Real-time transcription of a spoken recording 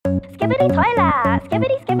Skibidi toilet,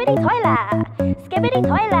 skibidi skibidi toilet, skibidi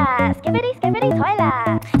toilet, skibidi skibidi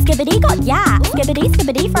toilet. Skibidi got yeah, skibidi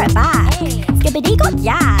skibidi for it back. Skibidi got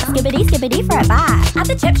yeah, skibidi skibidi for it back. At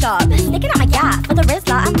the chip shop, sticking out my gas for the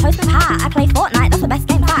Rizzler and toast and hat. I play Fortnite, that's the best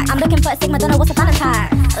game back. I'm looking for a Sigma, don't know what's a fan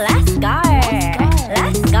attack. Let's go,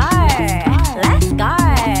 let's go, let's go,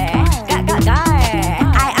 go.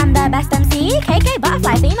 I am the best MC, KK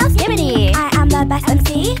butterfly female skibidi. I am the best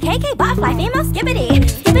MC, KK butterfly female skibidi.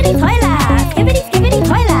 Skibidi toilet, skibidi skibidi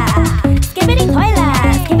toilet, skibidi toilet,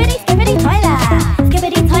 skibidi skibidi toilet,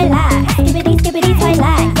 skibidi toilet, skibidi skibidi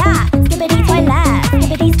toilet, yeah, skibidi toilet,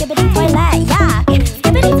 skibidi skibidi toilet, yeah,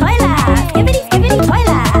 skibidi toilet, skibidi skibidi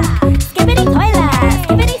toilet, skibidi toilet,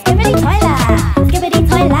 skibidi skibidi toilet, skibidi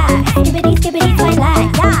toilet, skibidi skibidi toilet,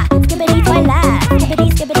 yeah, skibidi toilet, skibidi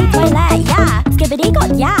skibidi toilet, yeah, skibidi got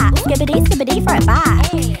yeah, skibidi skibidi for it back.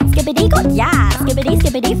 Skibidi got yeah, skibidi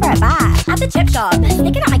skibidi for it back. At the chip shop,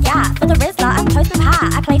 sticking out my gas for the Rizzler and toast and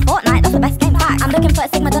hat. I play Fortnite, that's the best game back. I'm looking for a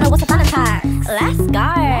Sigma, don't know what's a fan attack. Let's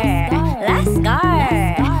go, let's go,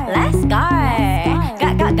 let's go,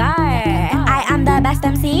 go. I am the best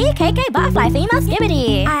MC, KK butterfly female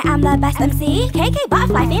skibidi. I am the best MC, KK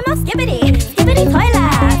butterfly female skibidi. Skibidi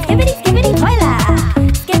toilet, skibidi skibidi toilet,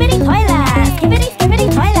 skibidi toilet, skibidi skibidi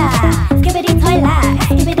toilet, skibidi toilet,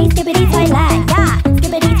 skibidi skibidi toilet, yeah,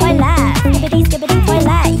 skibidi toilet, skibidi skibidi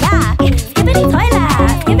toilet, yeah, skibidi toilet,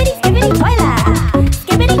 skibidi skibidi toilet,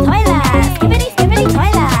 skibidi toilet, skibidi skibidi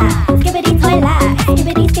toilet, skibidi toilet,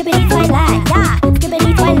 skibidi skibidi toilet, yeah, skibidi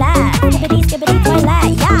toilet, skibidi skibidi toilet,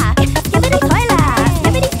 yeah, skibidi toilet,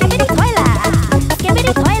 skibidi skibidi toilet,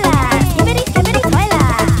 skibidi toilet, skibidi skibidi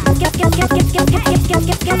toilet, skip skip skip skip skip skip skip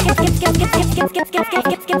skip skip skip skip skip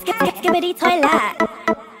skip skip skip skip skibidi toilet.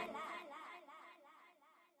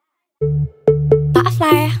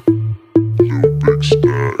 Butterfly. Big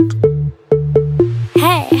stack.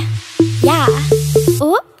 Hey, yeah.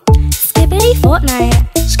 Ooh, skibidi Fortnite.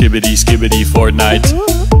 Skibidi skibidi Fortnite.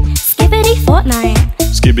 Ooh, skibidi Fortnite.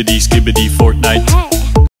 Skibidi skibidi Fortnite. Hey.